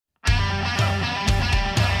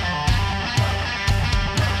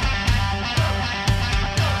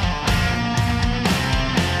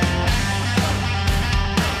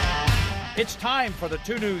It's time for the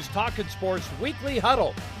 2 News Talkin' Sports Weekly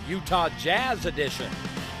Huddle, Utah Jazz edition.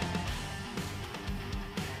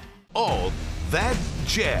 All That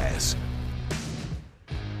Jazz.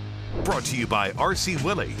 Brought to you by R.C.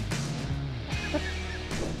 Willey.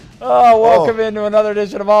 Welcome into another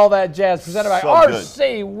edition of All That Jazz, presented by So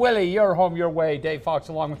R.C. Willey. Your home, your way. Dave Fox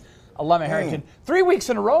along with Lemon Harrington. 3 weeks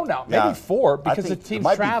in a row now, maybe 4, because the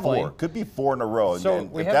team's traveling. Could be 4 in a row. So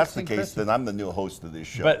and we if haven't that's the seen case, Kristen. then I'm the new host of this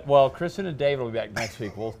show. But, Kristen and David will be back next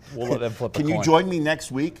week. We'll let them flip a Can coin. you join me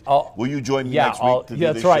next week? Will you join me next week to do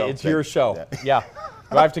that's this right. show? It's your show. Yeah.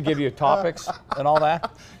 Do I have to give you topics and all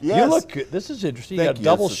that? Yes. You look good. This is interesting. You got a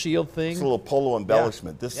double shield thing. It's a little polo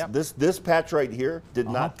embellishment. Yeah. This patch right here did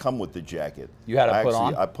not come with the jacket. You had it put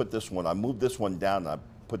on? I put this one. I moved this one down. And I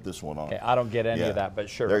put this one on. Okay, I don't get any Yeah. of that, but There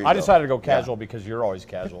sure. you I go. decided to go casual because you're always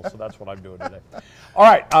casual, so that's what I'm doing today. All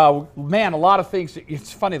right, man, a lot of things.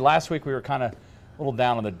 It's funny. Last week we were kind of a little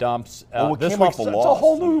down in the dumps. Well, we This came week off a it's loss. a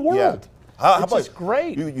whole new world. Yeah. How Which about is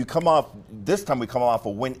great. You come off this time. We come off a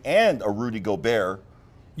win and a Rudy Gobert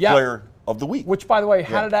Player of the Week. Which, by the way,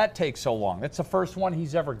 how did that take so long? That's the first one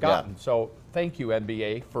he's ever gotten. So thank you,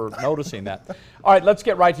 NBA, for noticing that. All right, let's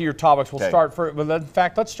get right to your topics. We'll start in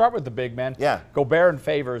fact, let's start with the big men. Yeah. Gobert and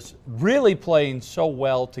Favors really playing so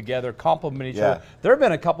well together, complement each other. There have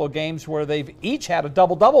been a couple of games where they've each had a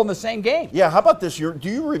double-double in the same game. Yeah, how about this? Do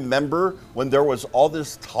you remember when there was all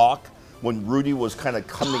this talk when Rudy was kind of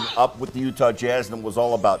coming up with the Utah Jazz and it was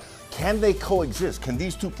all about, can they coexist? Can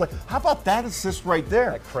these two play? How about that assist right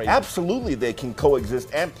there? That's crazy. Absolutely, they can coexist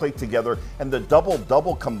and play together. And the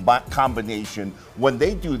double-double combination, when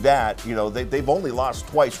they do that, you know, they've only lost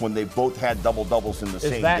twice when they both had double-doubles in the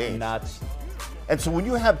same game. Is that nuts? And so when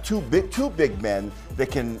you have two big men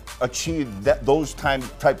that can achieve those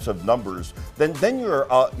types of numbers, then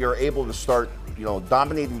you're able to start, you know,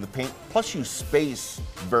 dominating the paint. Plus you space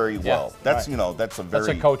very well. That's that's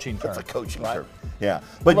a coaching term. That's a coaching term. Yeah.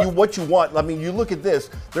 But what you want, I mean, you look at this.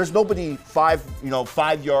 There's nobody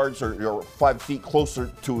 5 yards or 5 feet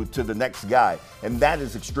closer to the next guy, and that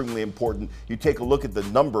is extremely important. You take a look at the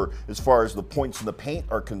number as far as the points in the paint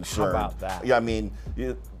are concerned. How about that? Yeah, I mean,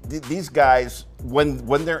 these guys,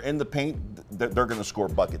 when they're in the paint, they're going to score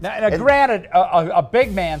buckets. Now, granted, a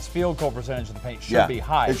big man's field goal percentage in the paint should be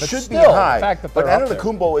high. It but should still, be high. The fact that but they're up there.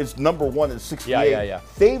 Antetokounmpo is number 1 at 68. Yeah.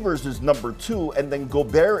 Favors is number 2, and then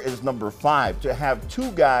Gobert is number 5. To have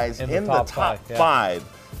two guys in the top five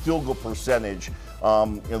field goal percentage,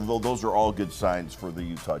 those are all good signs for the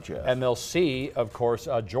Utah Jazz. And they'll see, of course,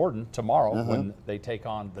 Jordan tomorrow when they take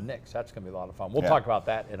on the Knicks. That's going to be a lot of fun. We'll talk about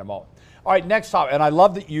that in a moment. All right, next topic. And I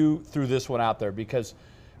love that you threw this one out there because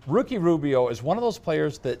Ricky Rubio is one of those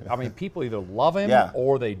players that, I mean, people either love him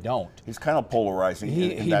or they don't. He's kind of polarizing.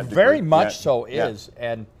 He that very degree. much so is.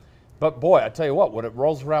 But boy, I tell you what, when it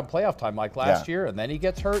rolls around playoff time like last year and then he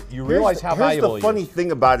gets hurt, you realize how valuable he is. Here's the funny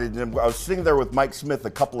thing about it, and I was sitting there with Mike Smith a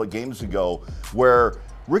couple of games ago where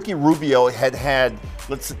Ricky Rubio had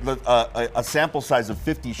a sample size of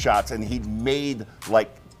 50 shots and he'd made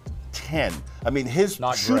like 10. I mean, his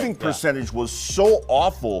shooting percentage was so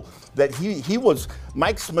awful that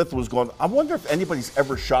Mike Smith was going, I wonder if anybody's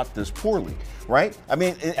ever shot this poorly, right? I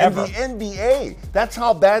mean, in the NBA, that's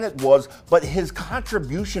how bad it was, but his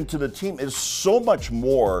contribution to the team is so much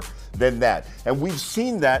more than that. And we've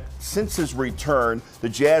seen that since his return. The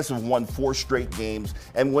Jazz have won 4 straight games,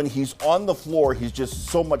 and when he's on the floor, he's just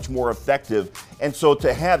so much more effective. And so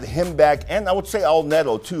to have him back, and I would say Al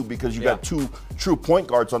Neto too, because you got 2 true point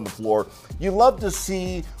guards on the floor. You love to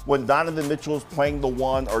see when Donovan Mitchell's playing the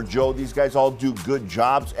 1 or Joe, these guys all do good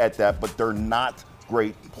jobs at that, but they're not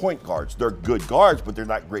great point guards. They're good guards, but they're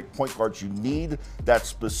not great point guards. You need that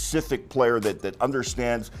specific player that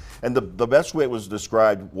understands. And the best way it was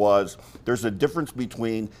described was there's a difference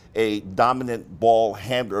between a dominant ball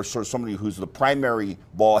handler, so somebody who's the primary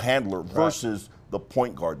ball handler versus the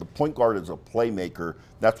point guard. The point guard is a playmaker.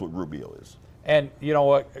 That's what Rubio is. And you know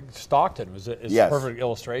what, Stockton is a perfect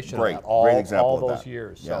illustration of that. Great example all of those that.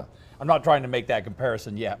 years. Yeah. So I'm not trying to make that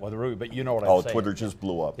comparison yet with Rubio, but you know what I'm saying. Twitter just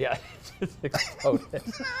blew up. Yeah, it's exploded.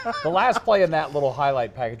 The last play in that little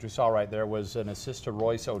highlight package we saw right there was an assist to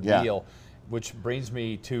Royce O'Neal, which brings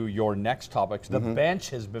me to your next topic. The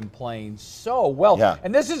bench has been playing so well. Yeah.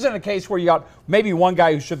 And this isn't a case where you got maybe one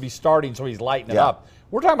guy who should be starting, so he's lighting it up.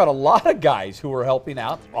 We're talking about a lot of guys who are helping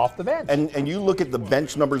out off the bench. And you look at the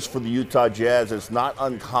bench numbers for the Utah Jazz, it's not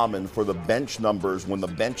uncommon for the bench numbers when the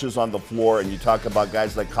bench is on the floor and you talk about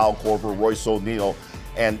guys like Kyle Korver, Royce O'Neal,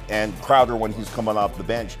 and Crowder when he's coming off the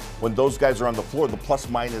bench. When those guys are on the floor, the plus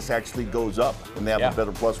minus actually goes up, and they have a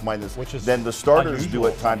better plus minus than the starters do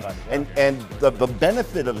at times. And the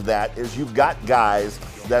benefit of that is you've got guys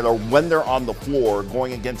that are, when they're on the floor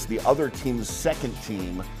going against the other team's second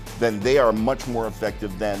team, then they are much more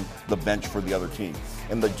effective than the bench for the other team.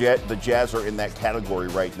 And the Jazz are in that category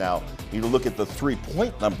right now. You look at the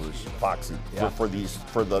three-point numbers, Foxy,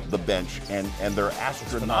 for the bench, and they're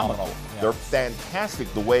astronomical. Yeah. They're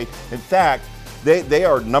fantastic. The way, in fact, they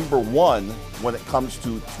are number one when it comes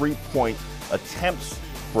to three-point attempts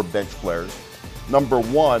for bench players. Number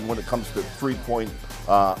one when it comes to three-point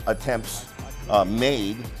attempts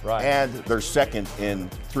made, and they're second in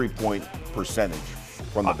three-point percentage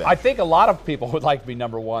from the bench. I think a lot of people would like to be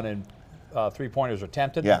number one in three-pointers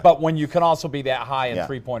attempted, but when you can also be that high in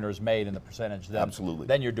three-pointers made in the percentage,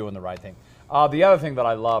 then you're doing the right thing. The other thing that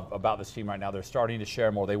I love about this team right now, they're starting to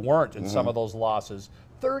share more. They weren't in some of those losses.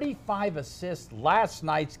 35 assists last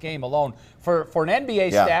night's game alone. For an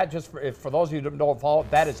NBA stat, just for those of you who don't follow,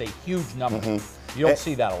 that is a huge number. You don't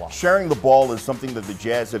see that a lot. Sharing the ball is something that the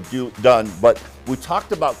Jazz have done, but we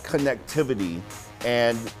talked about connectivity,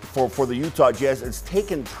 and for the Utah Jazz, it's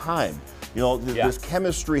taken time. You know, this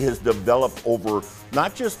chemistry has developed over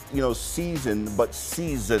not just, season, but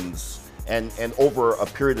seasons and over a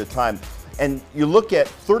period of time. And you look at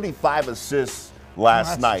 35 assists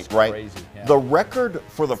last night, right? Crazy, The record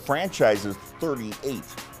for the franchise is 38,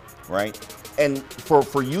 right? And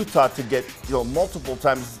for Utah to get, multiple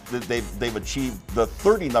times that they've achieved the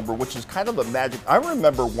 30 number, which is kind of a magic. I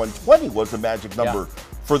remember when 20 was a magic number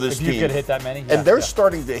for this team. If you could hit that many. And they're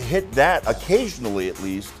starting to hit that occasionally, at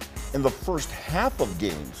least, in the first half of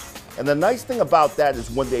games. And the nice thing about that is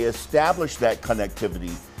when they establish that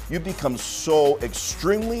connectivity, you become so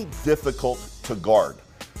extremely difficult to guard.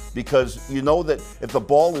 Because you know that if the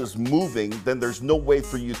ball is moving, then there's no way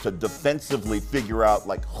for you to defensively figure out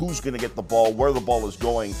like who's going to get the ball, where the ball is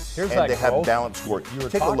going, and they have balanced work.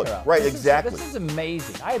 Take a look. About. Right, this exactly. This is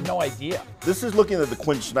amazing. I had no idea. This is looking at the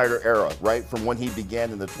Quinn Snyder era, right? From when he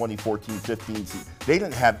began in the 2014-15 season. They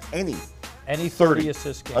didn't have any 30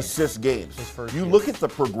 assist games. You look at the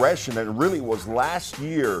progression, and it really was last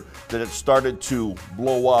year that it started to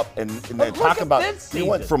blow up. And they talk about it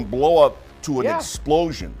went from blow up to an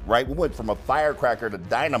explosion, right? We went from a firecracker to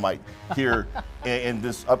dynamite here in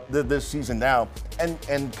this season now.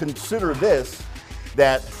 And consider this,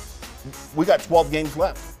 that we got 12 games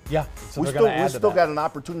left. Yeah, so we still got an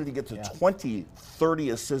opportunity to get to 20, 30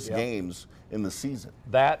 assist games in the season.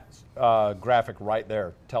 That graphic right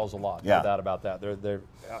there tells a lot. No doubt about that.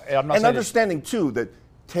 I'm not and understanding too that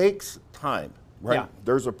takes time, right? Yeah.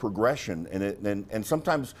 There's a progression in it, and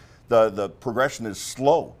sometimes the progression is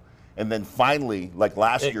slow. And then finally, like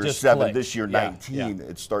last year 7, this year 19,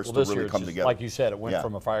 it starts to really come together. Like you said, it went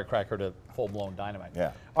from a firecracker to full-blown dynamite.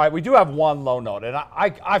 Yeah. All right, we do have one low note, and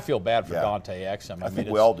I feel bad for Dante Exum. I think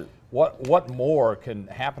we all do. What more can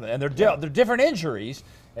happen? And they're different injuries,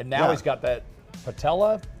 and now he's got that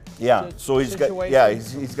patella. So he's situation. got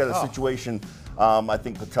he's got a situation. I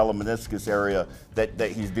think patella meniscus area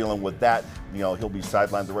that he's dealing with that. He'll be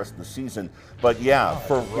sidelined the rest of the season. But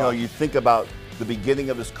you think about the beginning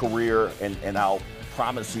of his career and how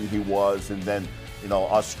promising he was, and then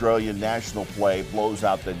Australian national play, blows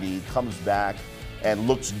out the knee, comes back and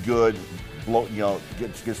looks good.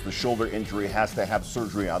 Gets the shoulder injury, has to have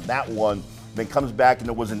surgery on that one. Then comes back, and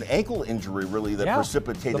it was an ankle injury really that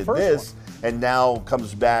precipitated this, and now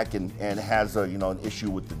comes back and has an issue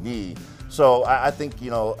with the knee. So I think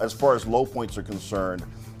as far as low points are concerned,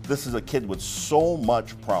 this is a kid with so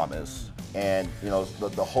much promise, and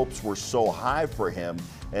the hopes were so high for him,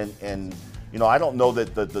 and I don't know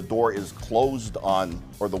that the door is closed on,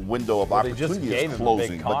 or the window of opportunity is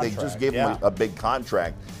closing, but they just gave him a big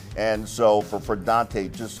contract. And so for Dante,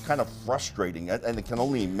 just kind of frustrating, and I can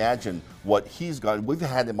only imagine what he's gone. We've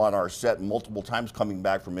had him on our set multiple times coming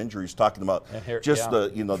back from injuries, talking about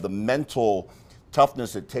the mental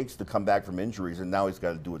toughness it takes to come back from injuries, and now he's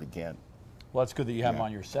got to do it again. Well, it's good that you have him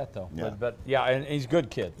on your set, though. But and he's a good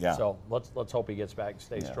kid. So let's hope he gets back and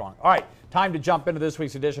stays strong. All right, time to jump into this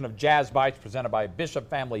week's edition of Jazz Bites, presented by Bishop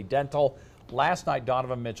Family Dental. Last night,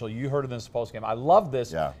 Donovan Mitchell, you heard of this postgame. I love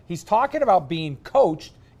this. He's talking about being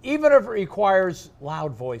coached, even if it requires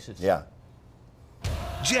loud voices.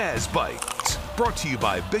 Jazz Bites, brought to you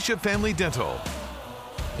by Bishop Family Dental.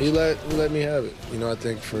 He let me have it. I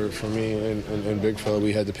think for me and Big Fella,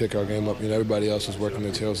 we had to pick our game up. Everybody else was working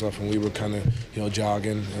their tails off, and we were kind of,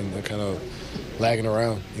 jogging and kind of lagging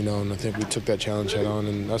around, and I think we took that challenge head on,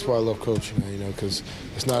 and that's why I love coaching, because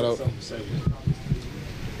it's not a...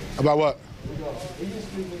 About what?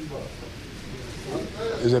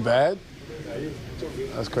 Is it bad?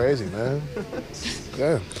 That's crazy, man.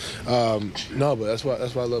 Yeah. No, but that's why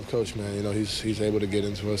I love Coach, man. You know, he's able to get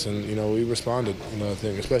into us, and you know, we responded. You know, I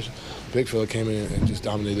think especially Big Phil came in and just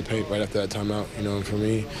dominated the paint right after that timeout. You know, and for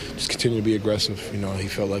me, just continue to be aggressive. You know, he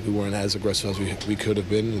felt like we weren't as aggressive as we could have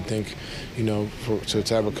been, and think, you know,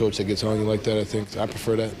 to have a coach that gets on you like that, I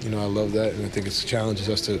prefer that. You know, I love that, and I think it challenges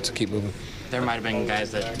us to keep moving. There might have been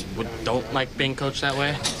guys that don't like being coached that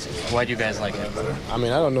way. Why do you guys like it? I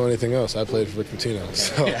mean, I don't know anything else. I played for Rick Pitino,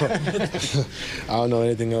 so I don't know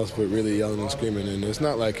anything else but really yelling and screaming. And it's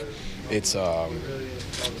not like it's how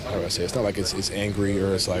do I say? It's not like it's angry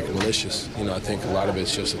or it's like malicious. You know, I think a lot of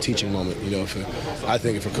it's just a teaching moment. You know, I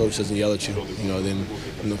think if a coach doesn't yell at you, you know, then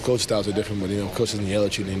coach styles are different. But you know, if a coach doesn't yell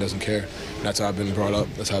at you, then he doesn't care. And that's how I've been brought up.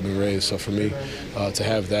 That's how I've been raised. So for me, to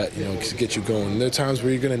have that, you know, to get you going. And there are times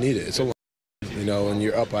where you're gonna need it. It's a you know, when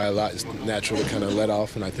you're up by a lot, it's natural to kind of let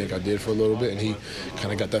off, and I think I did for a little bit, and he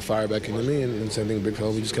kind of got that fire back into me, and same thing with Big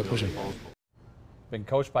Phil, we just kept pushing. Been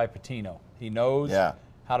coached by Pitino. He knows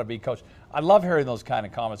how to be coached. I love hearing those kind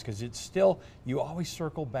of comments because it's still, you always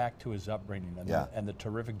circle back to his upbringing and the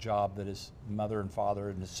terrific job that his mother and father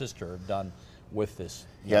and his sister have done with this.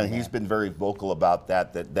 Yeah, and he's been very vocal about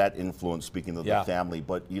that influence, speaking of the family.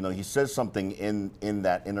 But, you know, he says something in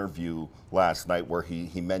that interview last night where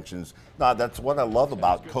he mentions, no, that's what I love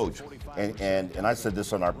about Coach. And I said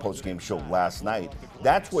this on our post-game show last night.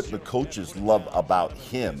 That's what the coaches love about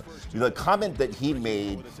him. You know, the comment that he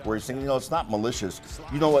made where he's saying, you know, it's not malicious.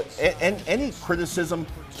 You know what, and any criticism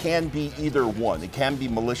can be either one. It can be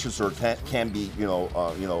malicious or it can be,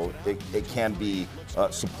 it can be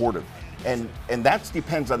supportive. And that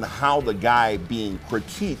depends on how the guy being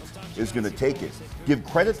critiqued is going to take it. Give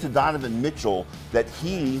credit to Donovan Mitchell that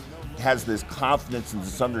he has this confidence and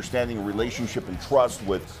this understanding and relationship and trust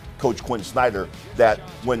with Coach Quinn Snyder that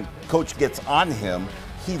when Coach gets on him,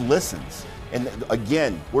 he listens. And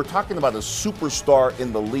again, we're talking about a superstar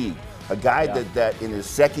in the league, a guy that in his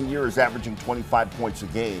second year is averaging 25 points a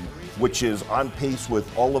game, which is on pace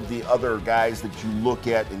with all of the other guys that you look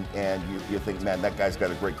at and you think, man, that guy's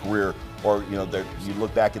got a great career. Or, you know, you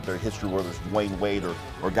look back at their history where there's Dwayne Wade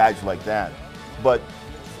or guys like that. But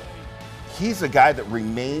he's a guy that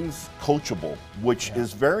remains coachable, which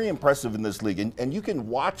is very impressive in this league. And you can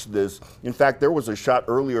watch this. In fact, there was a shot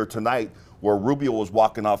earlier tonight where Rubio was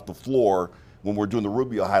walking off the floor when we're doing the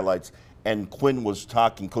Rubio highlights, and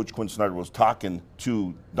Coach Quinn Snyder was talking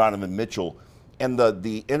to Donovan Mitchell. And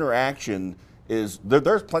the interaction is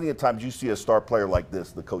there's plenty of times you see a star player like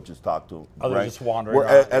this, the coaches talk to him. They're just wandering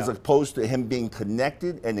around, as opposed to him being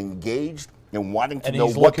connected and engaged and wanting to and know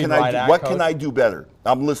what can I do better.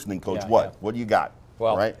 I'm listening, Coach. What do you got?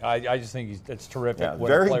 Well, right? I just think it's terrific. Yeah, when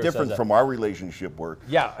very different from our relationship where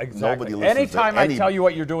exactly. Nobody listens. Anytime I tell you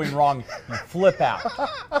what you're doing wrong, you flip out.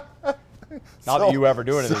 Not that you ever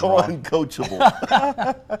do anything wrong.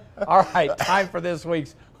 Uncoachable. All right, time for this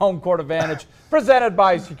week's Home Court Advantage, presented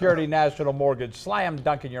by Security National Mortgage. Slam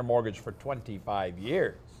dunking your mortgage for 25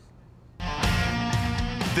 years.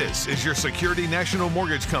 This is your Security National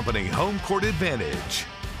Mortgage Company Home Court Advantage.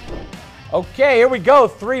 Okay, here we go.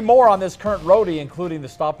 3 more on this current roadie, including the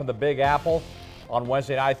stop in the Big Apple on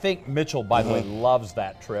Wednesday night. I think Mitchell, by the way, loves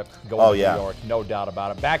that trip going to New York, no doubt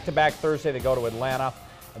about it. Back-to-back Thursday, they go to Atlanta,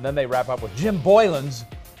 and then they wrap up with Jim Boylan's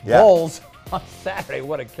Bulls on Saturday.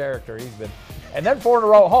 What a character he's been. And then 4 in a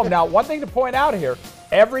row at home. Now, one thing to point out here,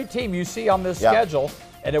 every team you see on this schedule,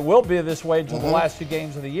 and it will be this way until the last 2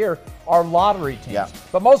 games of the year, are lottery teams. Yeah.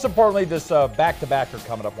 But most importantly, this back-to-back are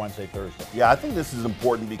coming up Wednesday, Thursday. Yeah, I think this is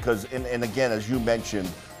important because, and again, as you mentioned,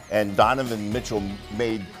 and Donovan Mitchell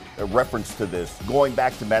made a reference to this, going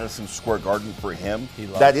back to Madison Square Garden for him,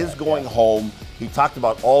 that is going home. He talked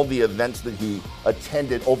about all the events that he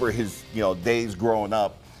attended over his days growing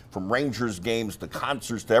up, from Rangers games to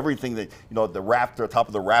concerts to everything that, the top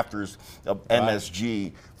of the rafters of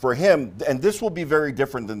MSG. For him, and this will be very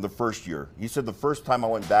different than the first year. He said the first time I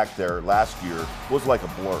went back there last year was like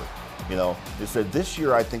a blur. He said this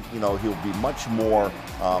year I think, he'll be much more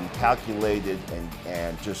calculated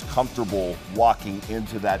and just comfortable walking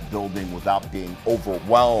into that building without being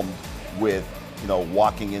overwhelmed with,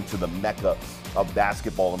 walking into the mecca of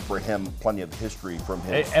basketball, and for him, plenty of history from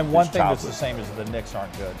him. And one thing that's the same is the Knicks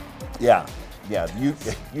aren't good. Yeah.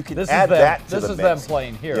 You can add that to the mix. This is them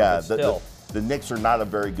playing here, but still. The Knicks are not a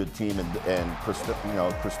very good team, and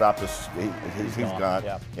Kristaps, he's gone.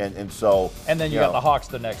 Yeah. And so. And then you got the Hawks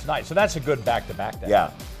the next night, so that's a good back-to-back.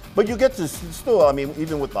 Yeah, but you get to still. I mean,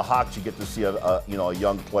 even with the Hawks, you get to see a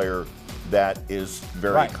young player that is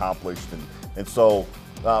very accomplished, and so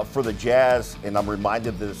for the Jazz, and I'm reminded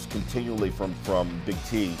of this continually from Big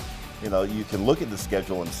T. you can look at the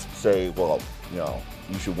schedule and say, well,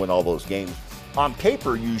 you should win all those games. On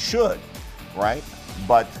paper, you should, right?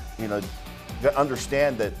 But, to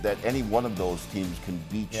understand that any one of those teams can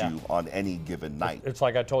beat you on any given night. It's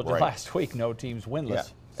like I told you Right. last week, no team's winless. Yeah.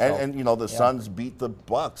 So, And the Suns beat the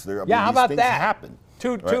Bucks. how these about things that? happen.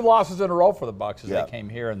 Two right? losses in a row for the Bucks as Yeah. they came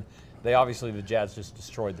here, and the Jazz just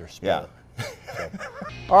destroyed their spirit. Yeah.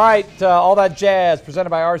 All right, all that jazz presented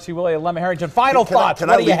by R.C. Willie and Lemon Harrington. Final thoughts. Can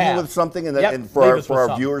what I do you leave have? you with something? And, Yep, and leave for us with our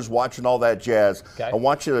something. viewers watching all that jazz, Okay. I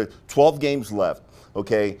want you to 12 games left,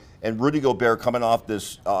 okay? And Rudy Gobert coming off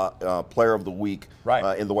this Player of the Week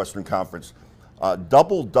Right. in the Western Conference.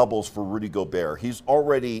 Double doubles for Rudy Gobert. He's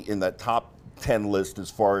already in that top 10 list as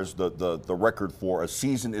far as the record for a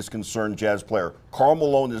season is concerned. Jazz player Karl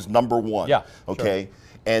Malone is number 1. Yeah, okay.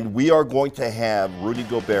 And we are going to have Rudy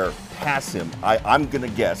Gobert pass him. I'm going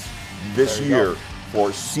to guess this There you year go.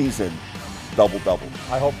 for season double-double.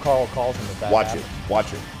 I hope Carl calls him if that Watch happens. it.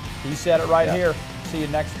 Watch it. He said it right Yeah. here. See you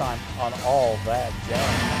next time on All That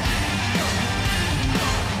Jazz.